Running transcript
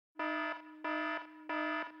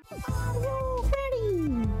Are you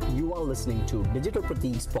ready? You are listening to Digital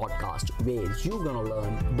Pratik's podcast, where you're gonna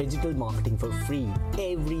learn digital marketing for free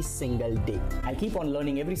every single day. I'll keep on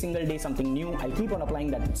learning every single day something new. I'll keep on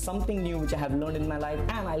applying that something new which I have learned in my life,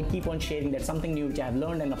 and I'll keep on sharing that something new which I have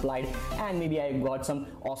learned and applied, and maybe I got some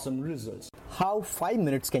awesome results. How 5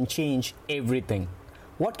 minutes can change everything.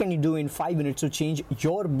 What can you do in 5 minutes to change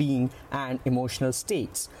your being and emotional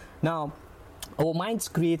states? Now, our minds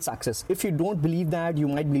create success. If you don't believe that, you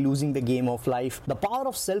might be losing the game of life. The power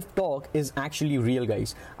of self-talk is actually real,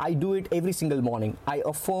 guys. I do it every single morning. I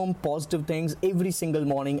affirm positive things every single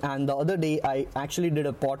morning, and the other day I actually did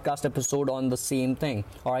a podcast episode on the same thing.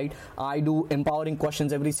 All right, I do empowering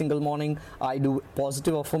questions every single morning. I do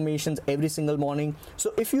positive affirmations every single morning.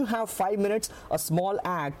 So if you have 5 minutes, a small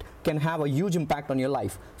act can have a huge impact on your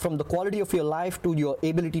life, from the quality of your life to your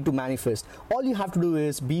ability to manifest. All you have to do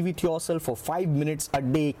is be with yourself for 5 minutes a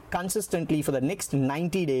day consistently for the next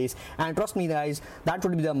 90 days, and trust me guys, that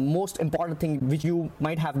would be the most important thing which you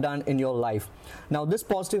might have done in your life. Now, this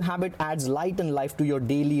positive habit adds light and life to your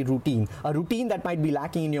daily routine, a routine that might be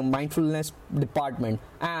lacking in your mindfulness department,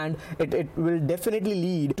 and it will definitely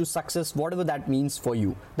lead to success, whatever that means for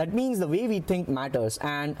you. That means the way we think matters.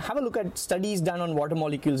 And have a look at studies done on water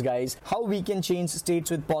molecules, guys, how we can change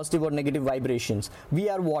states with positive or negative vibrations. We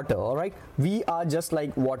are water, all right? We are just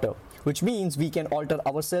like water, which means we can alter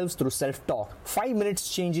ourselves through self-talk. 5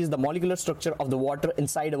 minutes changes the molecular structure of the water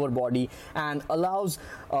inside our body and allows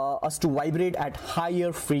us to vibrate at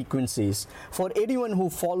higher frequencies. For anyone who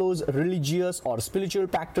follows religious or spiritual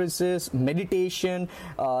practices, meditation,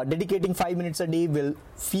 dedicating 5 minutes a day will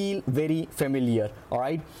feel very familiar. All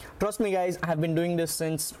right, trust me guys, I have been doing this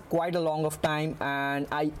since quite a long of time, and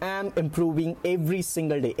I am improving every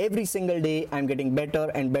single day. I'm getting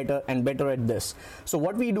better and better and better at this. So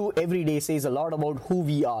what we do every day says a lot about who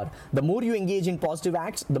we are. The more you engage in positive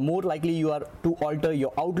acts, the more likely you are to alter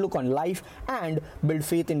your outlook on life and build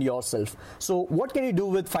faith in yourself. So what can you do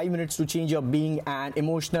with 5 minutes to change your being and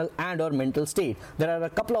emotional and or mental state? There are a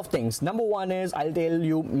couple of things. Number one is, I'll tell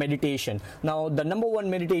you, meditation. Now, the number one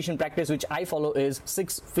meditation practice which I follow is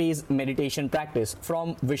 6-phase meditation practice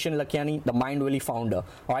from Vishen Lakhiani, the Mindvalley founder.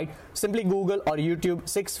 All right, simply Google or YouTube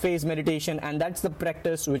 6-phase meditation, and that's the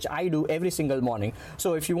practice which I do every single morning.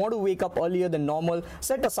 So if you want to wake up earlier than normal,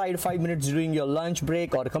 set aside 5 minutes during your lunch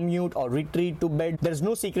break or commute or retreat to bed. There's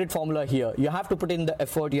no secret formula here. You have to put in the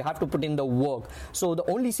effort, you have to put in the work. So the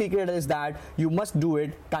only secret is that you must do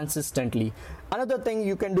it consistently. Another thing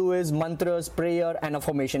you can do is mantras, prayer, and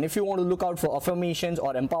affirmation. If you want to look out for affirmations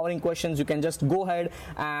or empowering questions, you can just go ahead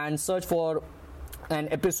and search for an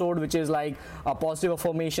episode which is like positive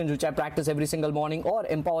affirmations which I practice every single morning, or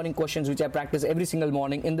empowering questions which I practice every single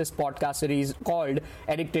morning in this podcast series called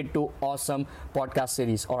Addicted to Awesome podcast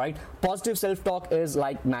series. All right, positive self-talk is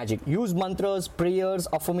like magic. Use mantras, prayers,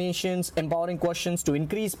 affirmations, empowering questions to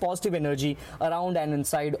increase positive energy around and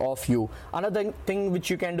inside of you. Another thing which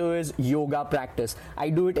you can do is yoga practice.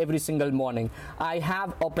 I do it every single morning. I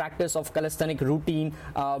have a practice of calisthenic routine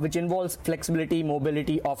which involves flexibility,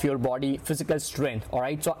 mobility of your body, physical strength. All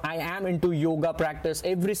right, so I am into yoga practice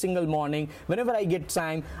every single morning. Whenever I get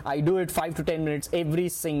time, I do it 5 to 10 minutes every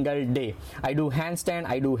single day. I do handstand,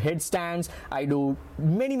 I do headstands, I do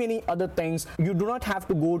many other things. You do not have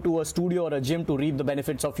to go to a studio or a gym to reap the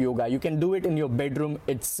benefits of yoga. You can do it in your bedroom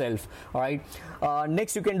itself. All right,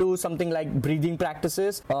 next you can do something like breathing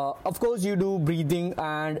practices. Of course you do breathing,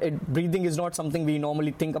 and breathing is not something we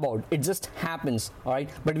normally think about. It just happens. All right,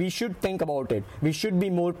 but we should think about it. We should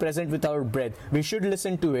be more present with our breath. We should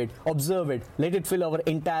listen to it, observe it, let it fill our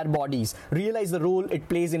entire bodies, realize the role it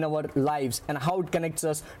plays in our lives and how it connects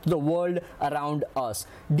us to the world around us.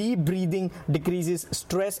 Deep breathing decreases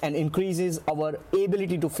stress and increases our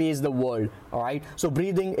ability to face the world. All right, so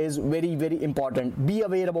breathing is very important. Be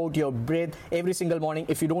aware about your breath every single morning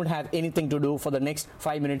if you don't have anything to do for the next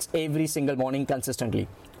 5 minutes every single morning consistently.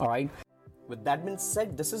 All right, with that being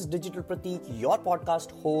said, this is Digital Pratik, your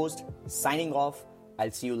podcast host, signing off.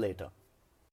 I'll see you later.